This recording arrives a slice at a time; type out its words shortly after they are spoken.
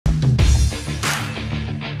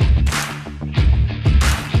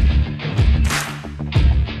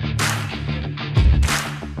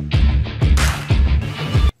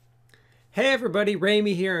Hey everybody,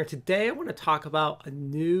 Ramey here, and today I want to talk about a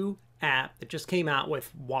new app that just came out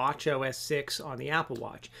with watchOS 6 on the Apple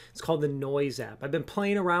Watch. It's called the Noise app. I've been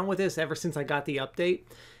playing around with this ever since I got the update,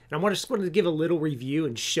 and just wanted to give a little review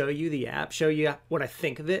and show you the app, show you what I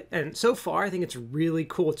think of it. And so far, I think it's really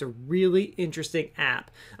cool. It's a really interesting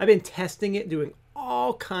app. I've been testing it, doing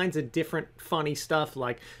all kinds of different funny stuff,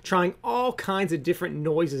 like trying all kinds of different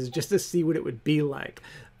noises just to see what it would be like.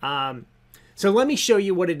 So let me show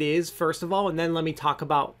you what it is, first of all, and then let me talk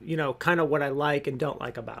about, kind of what I like and don't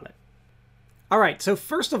like about it. All right, so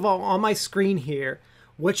first of all, on my screen here,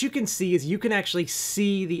 what you can see is you can actually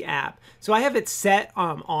see the app. So I have it set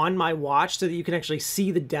on my watch so that you can actually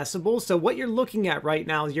see the decibels. So what you're looking at right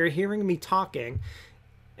now is you're hearing me talking,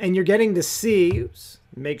 and you're getting to see, oops,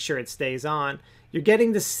 make sure it stays on, you're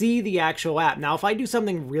getting to see the actual app. Now, if I do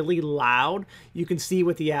something really loud, you can see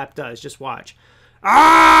what the app does. Just watch.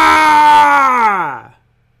 Ah!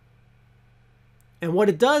 And what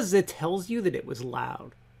it does is it tells you that it was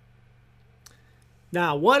loud.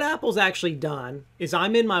 Now, what Apple's actually done is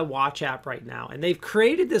I'm in my watch app right now, and they've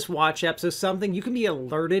created this watch app so you can be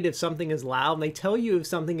alerted if something is loud, and they tell you if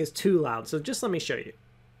something is too loud. So just let me show you.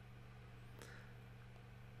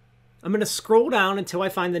 I'm going to scroll down until I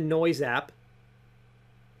find the Noise app.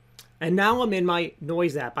 And now I'm in my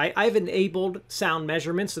Noise app. I've enabled sound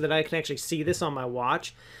measurement so that I can actually see this on my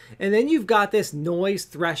watch. And then you've got this noise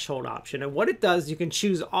threshold option. And what it does, you can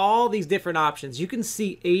choose all these different options. You can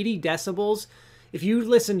see 80 decibels. If you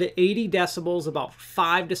listen to 80 decibels about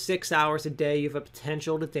 5 to 6 hours a day, you have a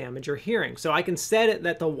potential to damage your hearing. So I can set it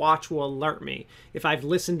that the watch will alert me if I've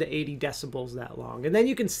listened to 80 decibels that long. And then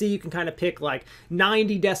you can see, you can kind of pick like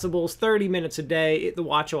 90 decibels, 30 minutes a day, the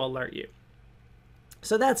watch will alert you.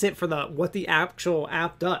 So that's it for what the actual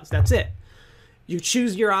app does. That's it. You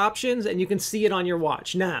choose your options and you can see it on your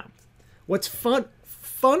watch. Now, what's fun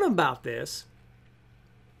about this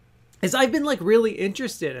is I've been like really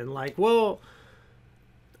interested in like, well,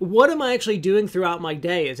 what am I actually doing throughout my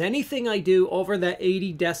day? Is anything I do over that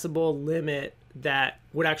 80 decibel limit that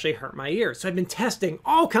would actually hurt my ears? So I've been testing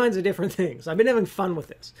all kinds of different things. I've been having fun with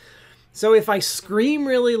this. So if I scream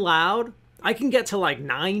really loud, I can get to like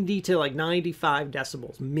 90 to like 95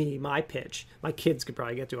 decibels, my pitch. My kids could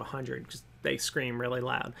probably get to 100 because they scream really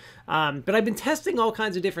loud. But I've been testing all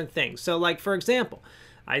kinds of different things. So like, for example,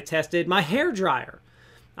 I tested my hair dryer.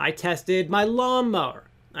 I tested my lawnmower.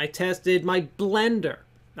 I tested my blender.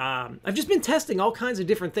 I've just been testing all kinds of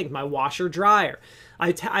different things. My washer dryer.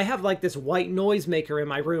 I have like this white noise maker in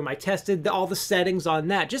my room. I tested all the settings on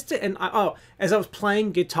that as I was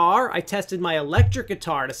playing guitar, I tested my electric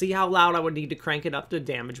guitar to see how loud I would need to crank it up to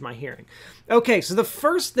damage my hearing. Okay, so the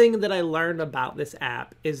first thing that I learned about this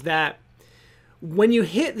app is that when you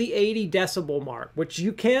hit the 80 decibel mark, which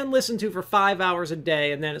you can listen to for 5 hours a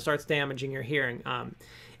day, and then it starts damaging your hearing,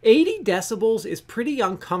 80 decibels is pretty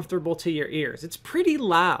uncomfortable to your ears. It's pretty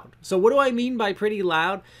loud. So what do I mean by pretty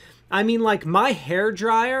loud? I mean like my hair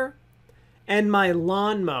dryer and my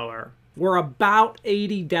lawnmower were about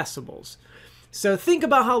 80 decibels. So think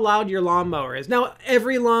about how loud your lawnmower is. Now,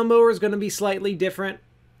 every lawnmower is going to be slightly different.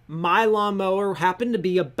 My lawnmower happened to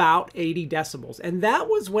be about 80 decibels. And that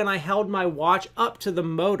was when I held my watch up to the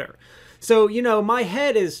motor. So, my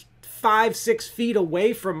head is 5-6 feet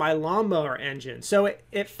away from my lawnmower engine. So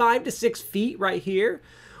at 5 to 6 feet right here,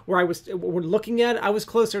 where we're looking at it, I was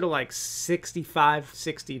closer to like 65,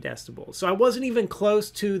 60 decibels. So I wasn't even close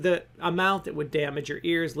to the amount that would damage your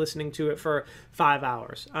ears listening to it for 5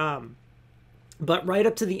 hours. But right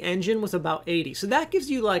up to the engine was about 80. So that gives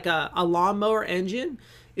you like a lawnmower engine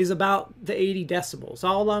is about the 80 decibels.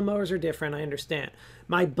 All lawnmowers are different, I understand.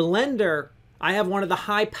 My blender, I have one of the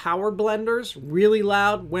high power blenders, really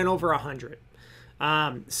loud, went over 100.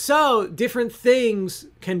 So different things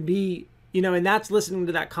can be, and that's listening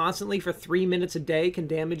to that constantly for 3 minutes a day can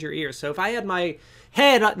damage your ears. So if I had my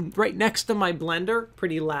head right next to my blender,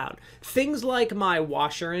 pretty loud. Things like my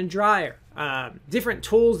washer and dryer, different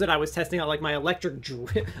tools that I was testing out, like my electric drill.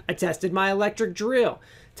 I tested my electric drill,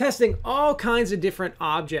 testing all kinds of different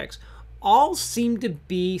objects. All seem to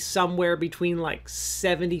be somewhere between like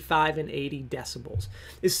 75 and 80 decibels.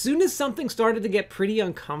 As soon as something started to get pretty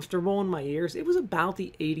uncomfortable in my ears, it was about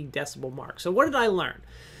the 80 decibel mark. So what did I learn?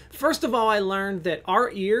 First of all, I learned that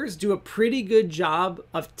our ears do a pretty good job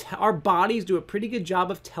of, our bodies do a pretty good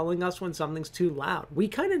job of telling us when something's too loud. We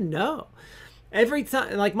kind of know. Every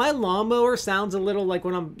time, like my lawnmower sounds a little like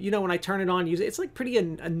when when I turn it on, it's like pretty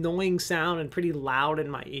annoying sound and pretty loud in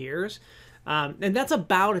my ears. And that's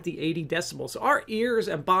about at the 80 decibels. So our ears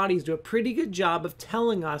and bodies do a pretty good job of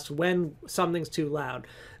telling us when something's too loud.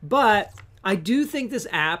 But I do think this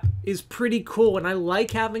app is pretty cool, and I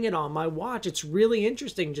like having it on my watch. It's really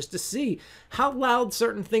interesting just to see how loud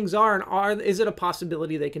certain things are, and is it a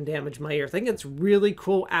possibility they can damage my ear. I think it's really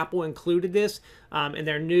cool Apple included this in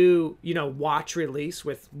their new, watch release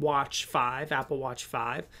with Watch 5, Apple Watch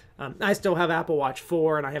 5. I still have Apple Watch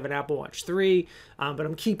 4 and I have an Apple Watch 3, but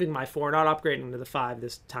I'm keeping my 4, not upgrading to the 5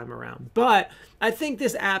 this time around. But I think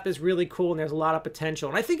this app is really cool and there's a lot of potential.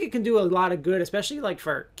 And I think it can do a lot of good, especially like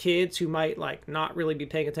for kids who might like not really be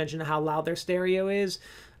paying attention to how loud their stereo is.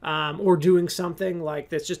 Or doing something like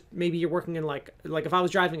this, just maybe you're working in like if I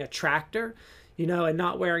was driving a tractor, and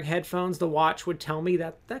not wearing headphones, the watch would tell me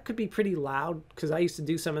that that could be pretty loud because I used to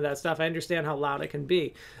do some of that stuff. I understand how loud it can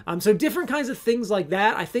be. So different kinds of things like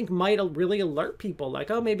that, I think might really alert people like,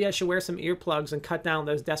 oh, maybe I should wear some earplugs and cut down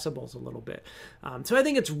those decibels a little bit. So I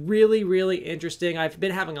think it's really, really interesting. I've been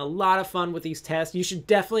having a lot of fun with these tests. You should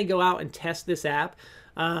definitely go out and test this app.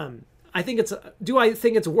 Do I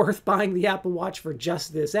think it's worth buying the Apple Watch for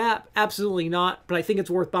just this app? Absolutely not, but I think it's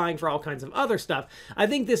worth buying for all kinds of other stuff. I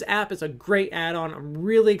think this app is a great add-on. I'm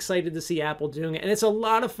really excited to see Apple doing it, and it's a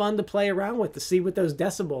lot of fun to play around with, to see what those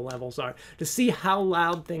decibel levels are, to see how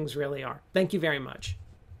loud things really are. Thank you very much.